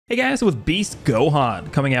Hey guys, with Beast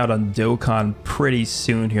Gohan coming out on Dokkan pretty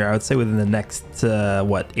soon here, I would say within the next, 8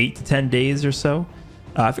 to 10 days or so.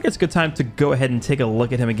 I think it's a good time to go ahead and take a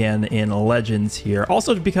look at him again in Legends here.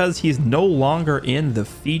 Also because he's no longer in the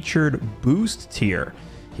featured boost tier.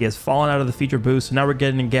 He has fallen out of the featured boost, so now we're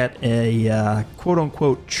getting to get a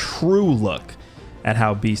quote-unquote true look at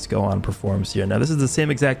how Beast Gohan performs here. Now this is the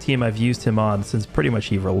same exact team I've used him on since pretty much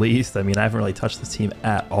he released. I mean, I haven't really touched this team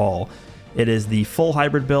at all. It is the full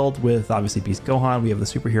hybrid build with obviously Beast Gohan, we have the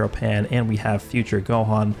superhero pan, and we have future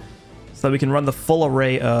Gohan. So we can run the full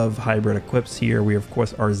array of hybrid equips here. We of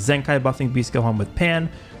course are Zenkai buffing Beast Gohan with pan.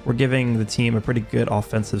 We're giving the team a pretty good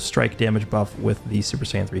offensive strike damage buff with the Super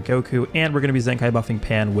Saiyan 3 Goku, and we're going to be Zenkai buffing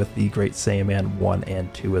pan with the Great Saiyaman 1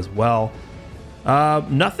 and 2 as well.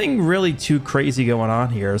 Nothing really too crazy going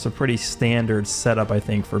on here. It's a pretty standard setup, I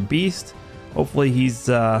think, for Beast. Hopefully he's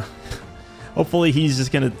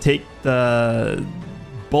just going to take the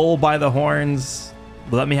bull by the horns,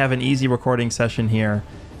 let me have an easy recording session here,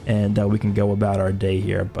 and we can go about our day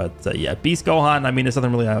here. But yeah, Beast Gohan, I mean, there's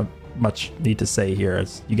nothing really much need to say here.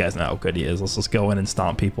 You guys know how good he is. Let's just go in and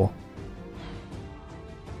stomp people.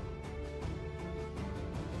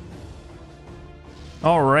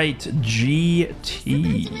 All right,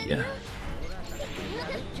 GT.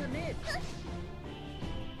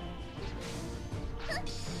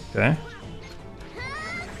 Okay.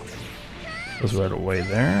 Goes right away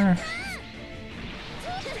there.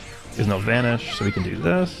 There's no vanish, so we can do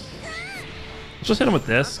this. Let's just hit him with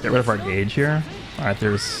this. Get rid of our gauge here. All right,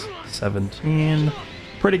 there's 17.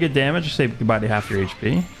 Pretty good damage. Say goodbye to half your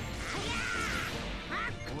HP.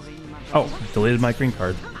 Oh, deleted my green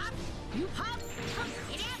card.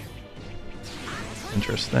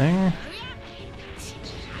 Interesting.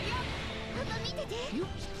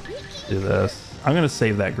 Do this. I'm gonna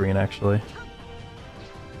save that green actually.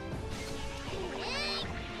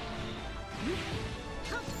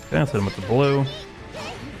 Okay, let's hit him with the blue.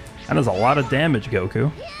 That does a lot of damage,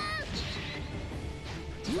 Goku.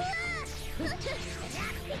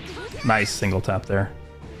 Nice single tap there.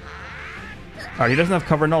 Alright, he doesn't have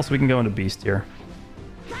cover null, so we can go into Beast here.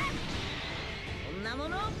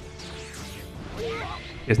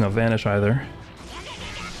 He has no vanish either.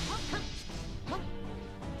 Well,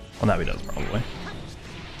 now he does, probably.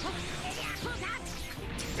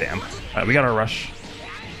 Damn. Alright, we got our rush.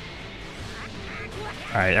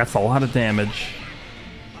 Alright, that's a lot of damage.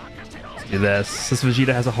 Let's do this. This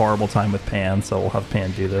Vegeta has a horrible time with Pan, so we'll have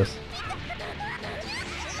Pan do this.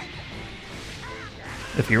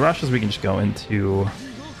 If he rushes, we can just go into...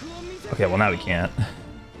 Okay, well now we can't.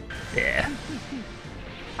 Yeah.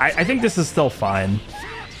 I think this is still fine.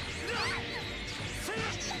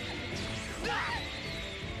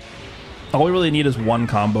 All we really need is one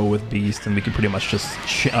combo with Beast, and we can pretty much just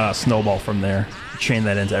snowball from there. Chain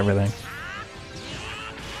that into everything.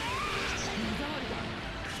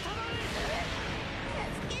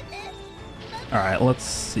 Alright, let's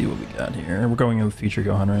see what we got here. We're going in with future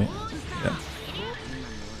Gohan, right? Yeah.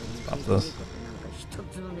 Let's pop this.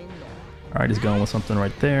 Alright, he's going with something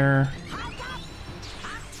right there.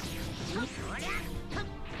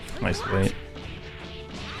 Nice weight.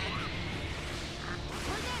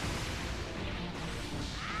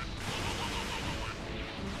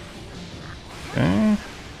 Okay.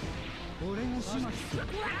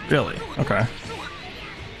 Really? Okay.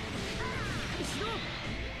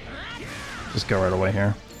 Just go right away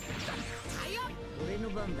here.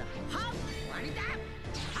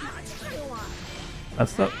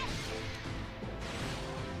 That's the...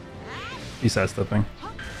 He's sidestepping.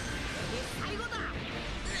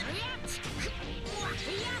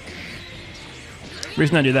 The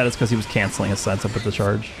reason I do that is because he was canceling his sidestep with the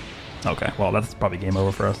charge. Okay, well that's probably game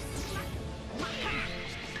over for us.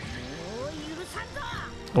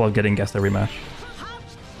 Well, getting guessed every match.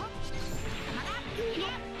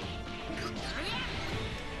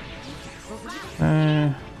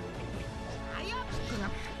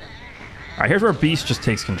 Alright, here's where Beast just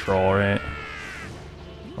takes control, right?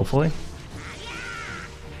 Hopefully.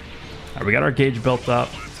 Alright, we got our gauge built up.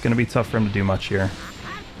 It's gonna be tough for him to do much here.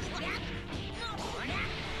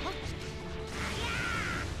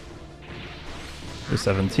 There's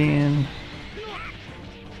 17.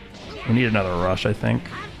 We need another rush, I think.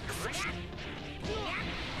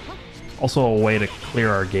 Also a way to clear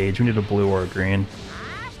our gauge. We need a blue or a green.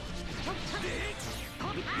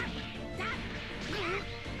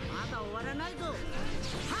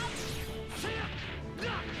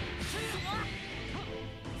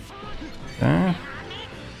 Okay.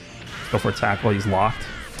 Go for a tackle. He's locked.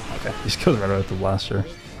 Okay. He just goes right out the blaster.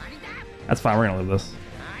 That's fine. We're gonna live this.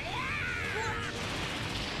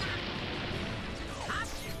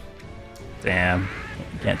 Damn.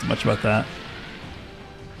 Can't do much about that.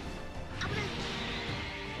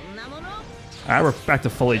 Alright, we're back to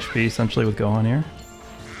full HP essentially with Gohan here.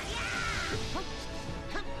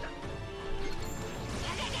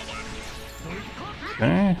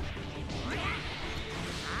 Okay.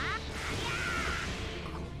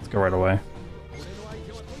 Let's go right away.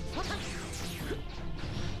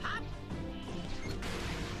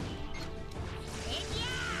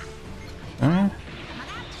 Okay.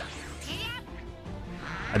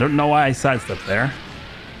 I don't know why I sidestepped there.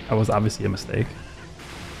 That was obviously a mistake.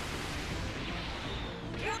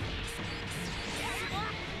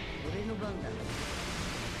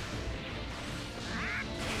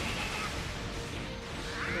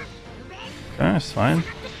 Okay, that's fine.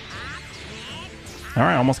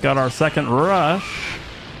 Alright, almost got our second rush.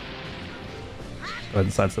 Go ahead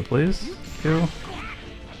and sidestep, please. Thank you.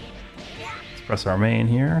 Let's press our main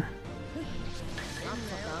here.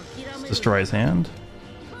 Let's destroy his hand.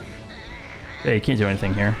 Yeah, he can't do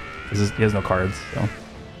anything here. He has no cards, so.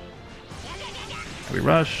 We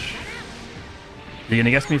rush. Are you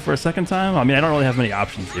gonna guess me for a second time? I mean, I don't really have many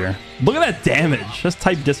options here. Look at that damage! Just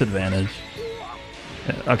type disadvantage.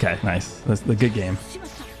 Okay, nice. That's the good game.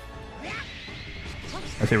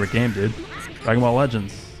 My favorite game, dude. Dragon Ball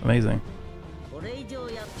Legends. Amazing.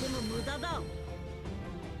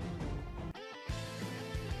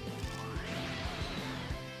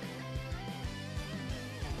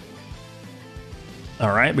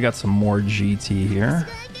 Alright, we got some more GT here.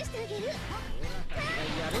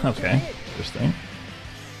 Okay, interesting.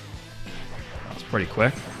 That was pretty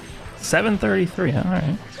quick. 7:33,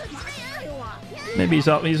 alright. Maybe he's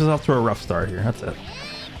off to a rough start here, that's it.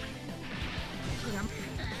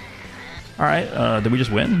 Alright, did we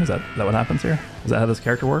just win? Is that what happens here? Is that how this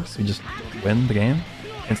character works? We just win the game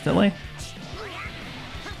instantly?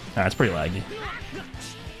 Alright, it's pretty laggy.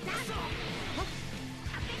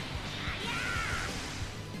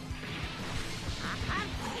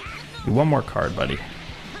 One more card, buddy.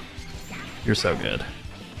 You're so good.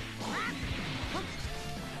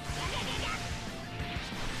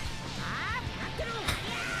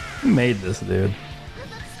 Who made this, dude?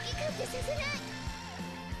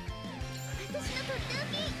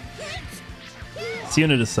 This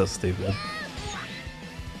unit is so stupid.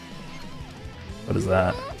 What is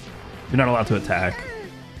that? You're not allowed to attack.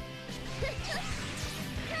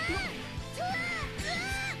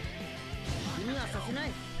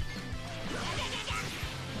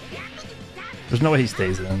 There's no way he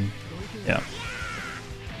stays in. Yeah.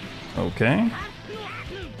 Okay.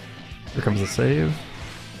 Here comes the save.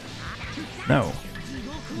 No.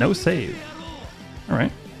 No save.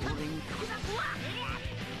 Alright.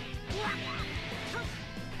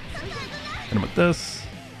 Hit him with this.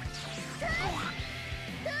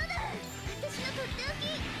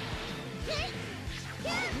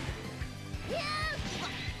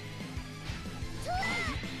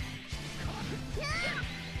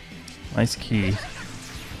 Nice key.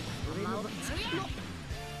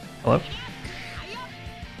 Hello?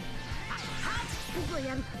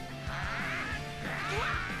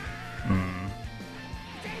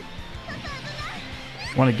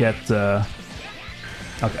 Want to get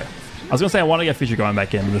okay. I was gonna say I want to get Future Gohan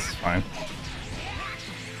back in, but this is fine.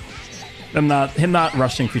 Him not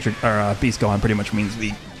rushing Future or Beast Gohan pretty much means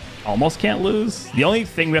we almost can't lose. The only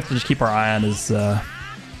thing we have to just keep our eye on is the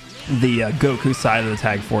Goku side of the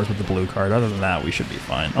tag force with the blue card. Other than that, we should be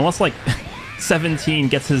fine. Unless like 17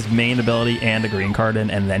 gets his main ability and a green card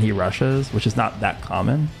in, and then he rushes, which is not that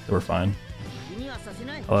common. So we're fine.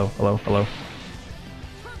 Hello, hello, hello.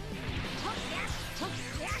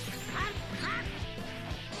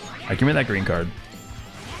 Alright, give me that green card.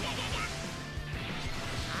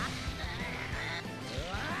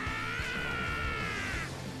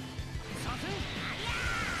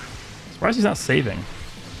 Surprised he's not saving.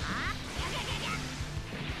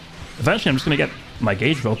 Eventually, I'm just gonna get my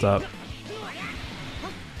gauge built up.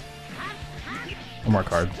 One more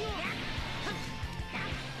card.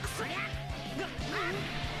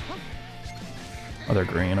 Oh, they're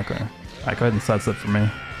green. Okay. Alright, go ahead and sidestep for me.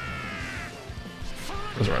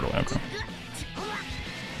 Goes right away. Okay.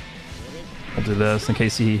 I'll do this in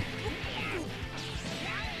case he.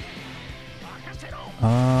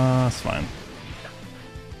 It's fine.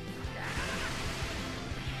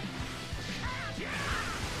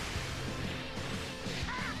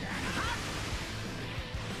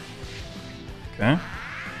 Okay.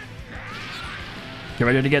 Get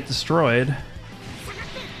ready to get destroyed.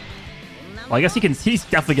 Well, I guess he's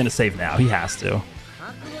definitely gonna save now. He has to.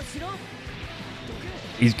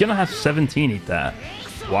 He's gonna have 17 eat that.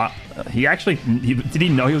 What? Did he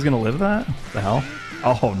know he was gonna live that? What the hell?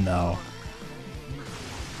 Oh no.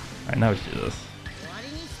 Alright, now we should do this.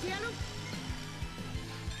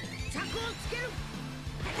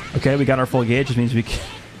 Okay, we got our full gauge, which means we can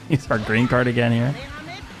use our green card again here.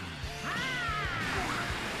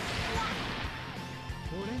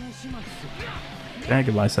 Okay,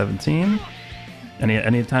 goodbye 17.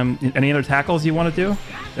 Any other tackles you want to do?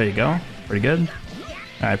 There you go. Pretty good.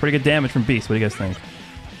 Alright, pretty good damage from Beast. What do you guys think?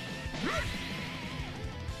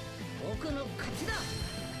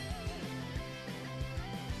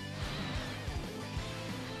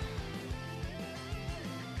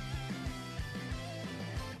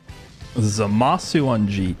 Zamasu on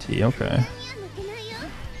GT, okay.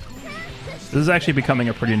 This is actually becoming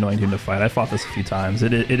a pretty annoying team to fight. I fought this a few times.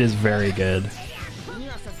 It is very good.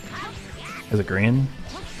 Is it green?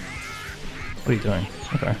 What are you doing?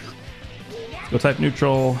 Okay. Let's go type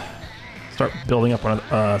neutral. Start building up on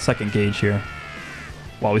a second gauge here.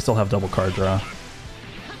 While we still have double card draw.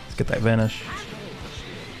 Let's get that vanish.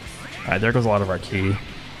 Alright, there goes a lot of our key,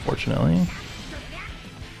 fortunately.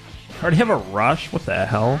 I already have a rush? What the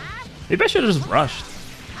hell? Maybe I should have just rushed.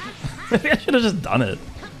 Maybe I should have just done it.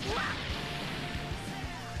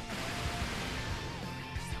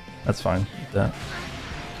 That's fine. Eat that.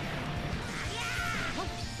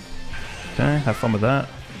 Okay, have fun with that.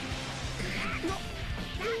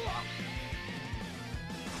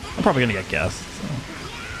 I'm probably gonna get guessed. So.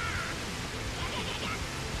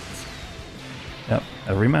 Yep,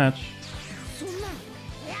 a rematch.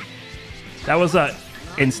 That was a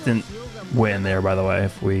instant win there, by the way,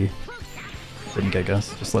 if we didn't get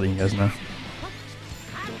guessed. Just letting you guys know.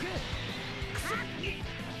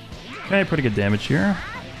 Okay, pretty good damage here.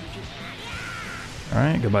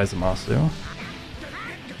 Alright, goodbye Zamasu.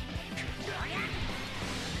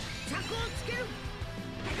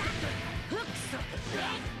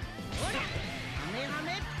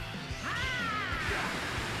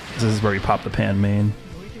 This is where we pop the pan main.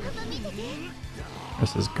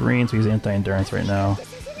 This is green, so he's anti-endurance right now.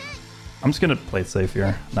 I'm just gonna play it safe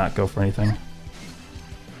here, not go for anything.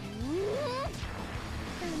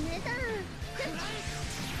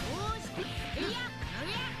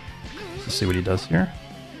 Let's see what he does here.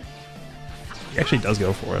 He actually does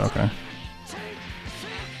go for it, okay.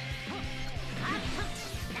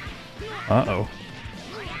 Uh-oh.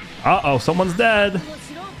 Uh-oh, someone's dead!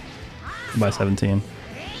 By 17.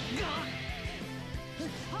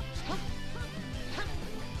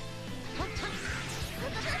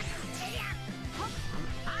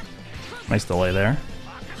 Nice delay there.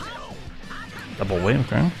 Double wave,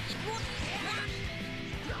 okay.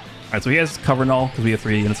 Alright, so he has cover null because we have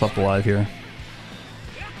 3 units left alive here.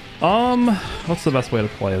 What's the best way to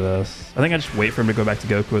play this? I think I just wait for him to go back to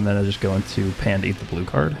Goku and then I just go into pan to eat the blue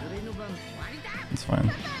card. That's fine.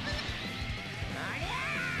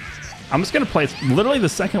 I'm just gonna play literally the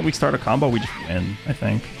second we start a combo, we just win, I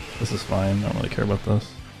think. This is fine, I don't really care about this.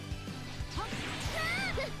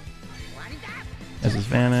 There's his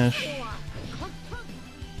vanish.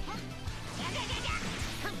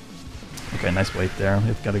 Okay, nice wait there.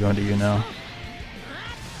 We've got to go into you now.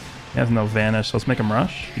 He has no vanish, so let's make him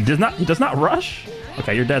rush. He does not rush?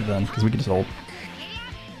 Okay, you're dead then, because we can just hold.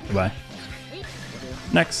 Goodbye.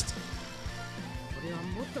 Next.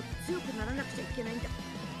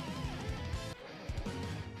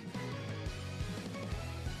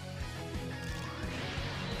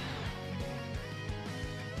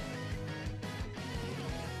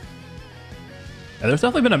 Yeah, there's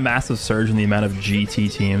definitely been a massive surge in the amount of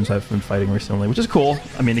GT teams I've been fighting recently, which is cool.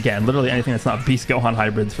 I mean, again, literally anything that's not Beast Gohan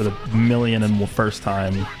hybrids for the million and first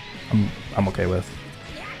time, I'm okay with.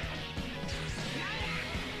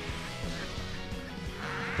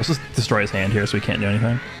 Let's just destroy his hand here so we can't do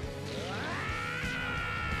anything.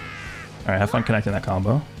 Alright, have fun connecting that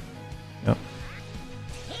combo. Yep.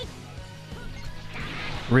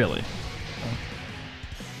 Really?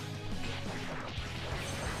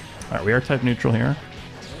 Alright, we are type neutral here.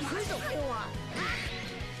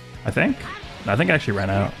 I think? No, I think I actually ran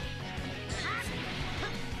out.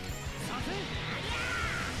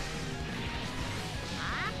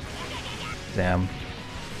 Damn.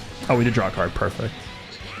 Oh, we did draw a card. Perfect.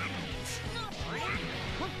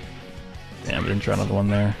 Damn, we didn't draw another one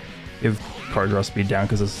there. We have card draw speed down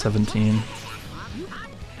because it's 17.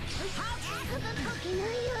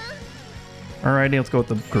 Alrighty, let's go with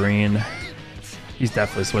the green. He's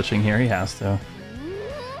definitely switching here. He has to.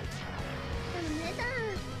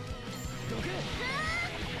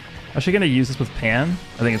 Is she going to use this with Pan?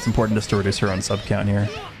 I think it's important just to reduce her own sub count here.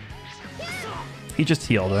 He just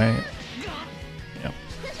healed, right? Yep.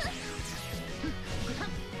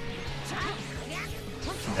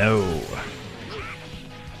 No.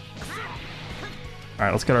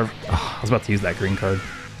 Alright, let's get our... Oh, I was about to use that green card.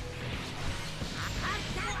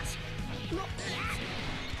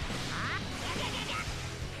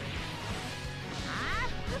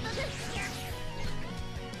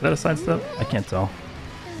 Is that a sidestep? I can't tell.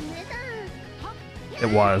 It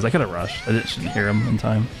was. I could have rushed. I shouldn't hear him in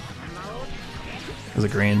time. There's a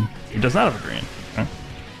green. He does not have a green. Okay.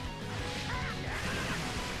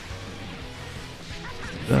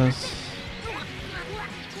 This.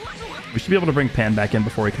 We should be able to bring Pan back in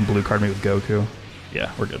before he can blue card me with Goku.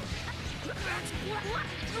 Yeah, we're good.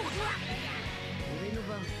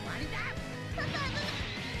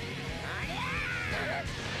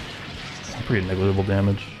 Pretty negligible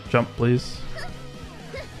damage. Jump, please.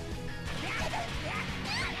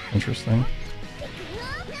 Interesting.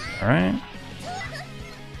 Alright.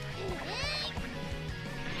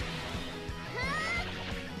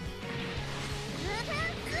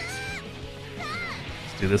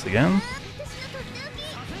 Let's do this again.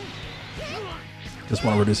 Just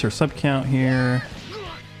want to reduce her sub count here.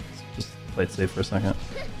 Just play it safe for a second.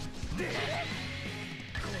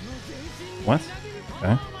 What?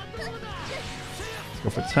 Okay. Go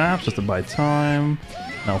for taps just to buy time.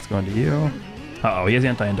 Now let's go into you. Uh oh, he has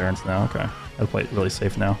anti-endurance now. Okay. Gotta play it really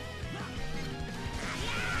safe now.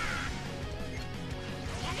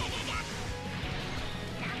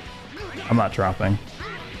 I'm not dropping.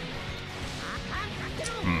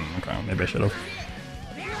 Okay, maybe I should have.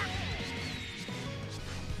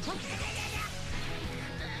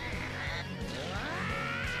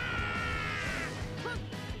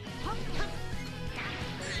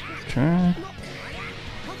 Okay.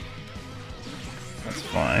 That's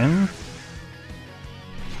fine.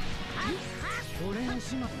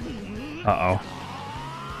 Uh-oh.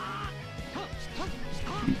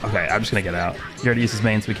 Okay, I'm just gonna get out. He already used his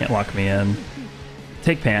main, so he can't lock me in.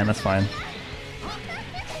 Take Pan, that's fine.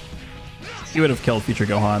 He would have killed future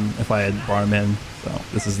Gohan if I had brought him in, so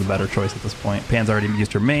this is the better choice at this point. Pan's already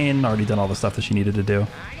used her main, already done all the stuff that she needed to do.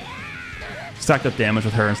 Stacked up damage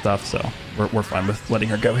with her and stuff, so we're fine with letting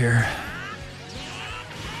her go here.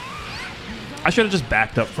 I should have just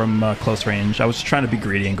backed up from close range. I was trying to be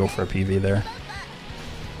greedy and go for a PV there.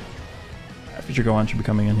 Right, future Gohan should be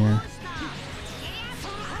coming in here.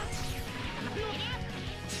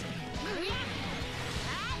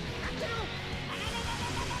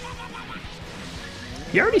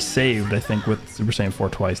 He already saved, I think, with Super Saiyan 4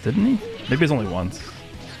 twice, didn't he? Maybe it's only once.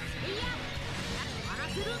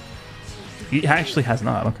 He actually has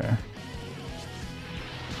not, okay.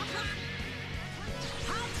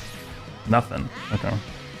 Nothing, okay.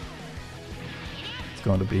 Let's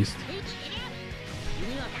go into Beast.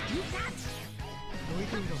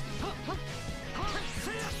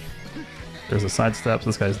 There's a sidestep, so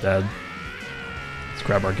this guy's dead. Let's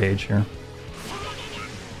grab our gauge here.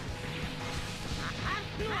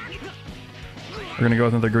 We're gonna go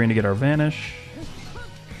with another green to get our vanish.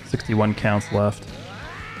 61 counts left.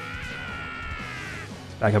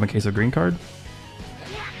 Back up in case of green card.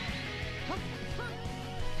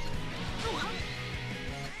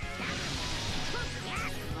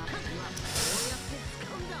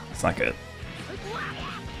 It's not good.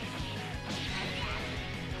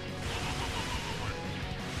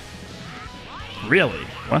 Really?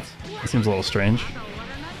 What? That seems a little strange.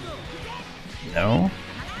 No.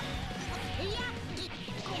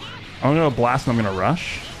 I'm gonna blast and I'm gonna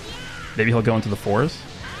rush. Maybe he'll go into the 4s.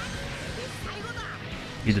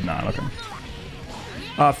 He did not, okay.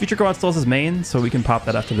 Future Gohan still has his main, so we can pop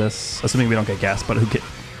that after this, assuming we don't get gas, but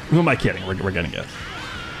who am I kidding? We're getting gas.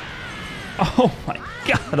 Oh my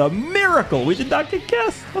god, a miracle! We did not get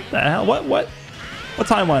gas! What the hell? What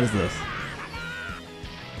timeline is this?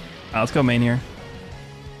 Let's go main here.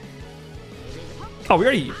 Oh, we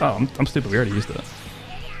already... Oh, I'm stupid. We already used it.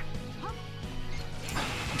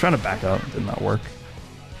 I'm trying to back up. Did not work.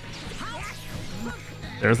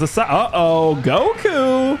 There's the side. Uh-oh,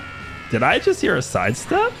 Goku! Did I just hear a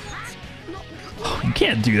sidestep? Oh, you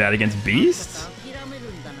can't do that against Beast.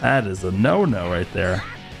 That is a no-no right there.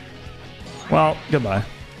 Well, goodbye.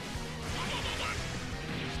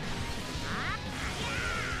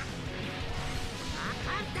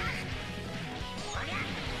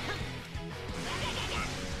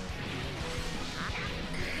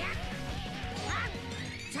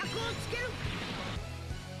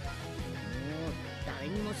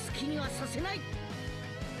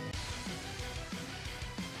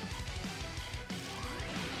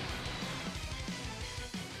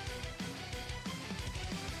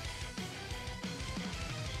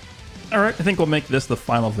 Alright, I think we'll make this the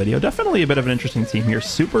final video. Definitely a bit of an interesting team here.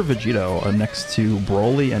 Super Vegito next to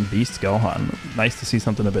Broly and Beast Gohan. Nice to see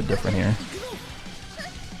something a bit different here.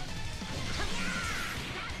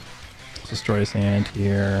 Let's destroy his hand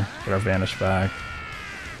here. Get our Vanish back.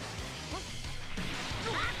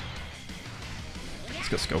 Let's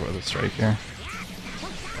go scope with a strike here.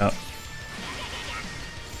 Yep.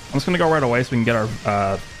 I'm just gonna go right away so we can get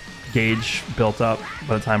our gauge built up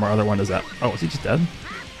by the time our other one is at. Oh, is he just dead?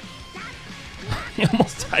 He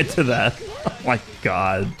almost died to that. Oh my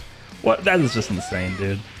god. What? That is just insane,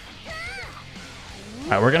 dude.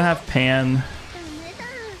 Alright, we're gonna have Pan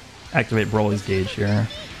activate Broly's gauge here.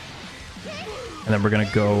 And then we're gonna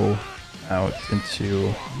go out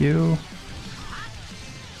into you.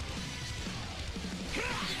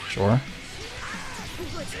 Sure.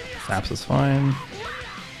 Saps is fine.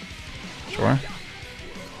 Sure.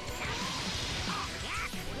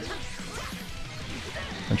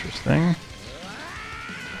 Interesting.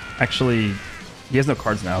 Actually, he has no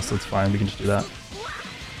cards now, so it's fine. We can just do that.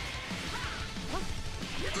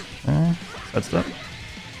 Okay. That's that.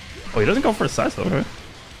 Oh, he doesn't go for a size though, okay.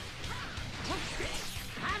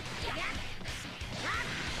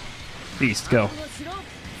 Beast, go.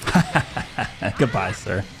 Goodbye,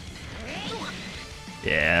 sir.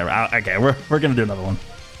 Yeah, okay, we're gonna do another one.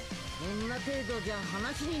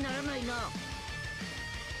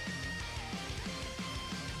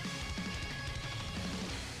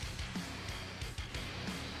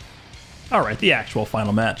 All right, the actual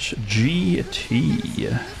final match,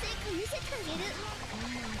 GT.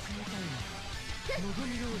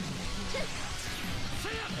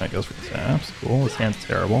 That goes for the taps. Cool. His hand's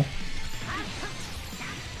terrible.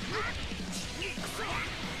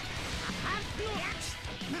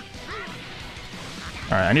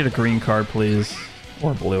 Alright, I need a green card, please.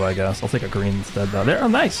 Or blue, I guess. I'll take a green instead, though. There. Oh,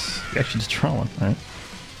 nice! You actually just draw one. Alright.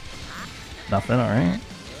 Nothing, alright.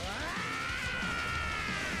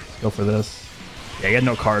 Go for this. Yeah, he had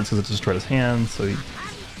no cards because it destroyed his hand, so he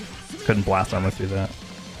couldn't blast armor through that.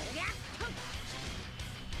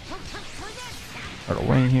 Start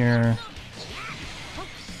away here.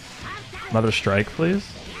 Another strike, please.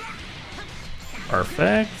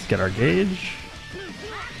 Perfect. Get our gauge.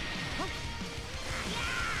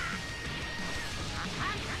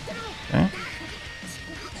 Okay.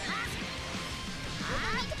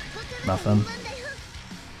 Nothing.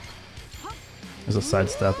 There's a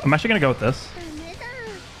sidestep. I'm actually gonna go with this.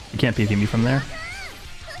 You can't PV me from there.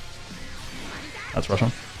 That's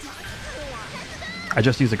Russian. I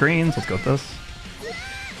just used the greens. Let's go with this.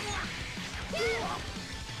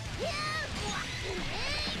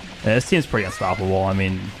 Yeah, this team's pretty unstoppable. I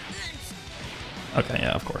mean, okay,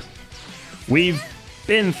 yeah, of course. We've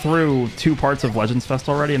been through 2 parts of Legends Fest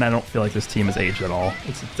already, and I don't feel like this team has aged at all.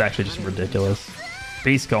 It's actually just ridiculous.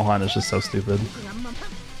 Beast Gohan is just so stupid.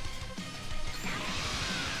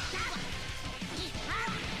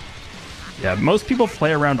 Yeah, most people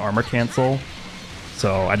play around armor cancel,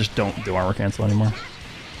 so I just don't do armor cancel anymore.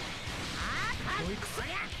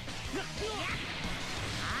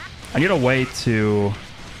 I need a way to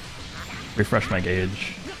refresh my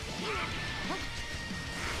gauge.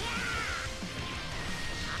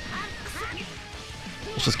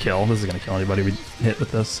 Let's just kill. This is gonna kill anybody we hit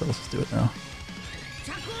with this, so let's just do it now.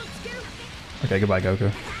 Okay, goodbye,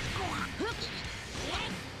 Goku.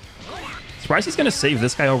 Surprised he's gonna save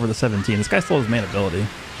this guy over the 17. This guy still has main ability.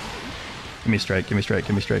 Give me strike, give me strike,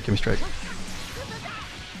 give me strike, give me strike.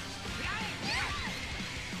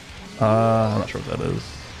 I'm not sure what that is.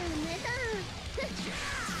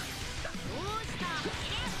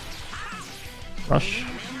 Rush.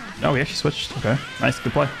 No, he actually switched. Okay, nice,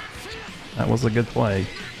 good play. That was a good play.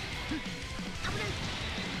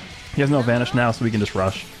 He has no vanish now, so we can just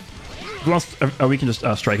rush. If he wants, we can just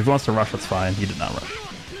strike. If he wants to rush, that's fine. He did not rush.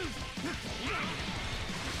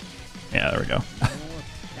 Yeah, there we go.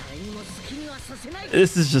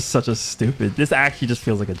 This is just such a stupid... This actually just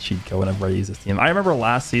feels like a cheat code whenever I use this team. I remember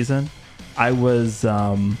last season, I was...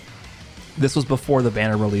 this was before the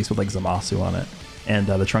banner release with like Zamasu on it. And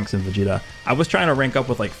the Trunks and Vegeta. I was trying to rank up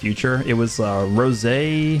with like Future. It was Rose,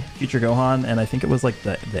 Future Gohan, and I think it was like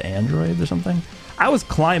the Android or something. I was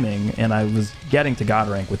climbing and I was getting to God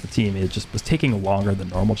rank with the team. It just was taking longer than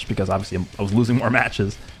normal just because obviously I was losing more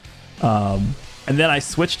matches. And then I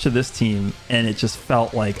switched to this team and it just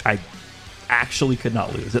felt like I actually could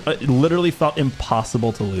not lose. It literally felt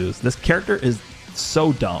impossible to lose. This character is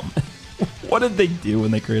so dumb. What did they do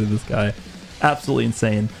when they created this guy? Absolutely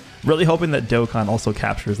insane. Really hoping that Dokkan also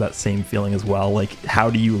captures that same feeling as well. Like,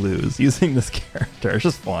 how do you lose using this character? It's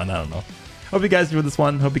just fun. I don't know. Hope you guys enjoyed this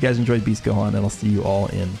one. Hope you guys enjoyed Beast Gohan, and I'll see you all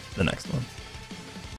in the next one.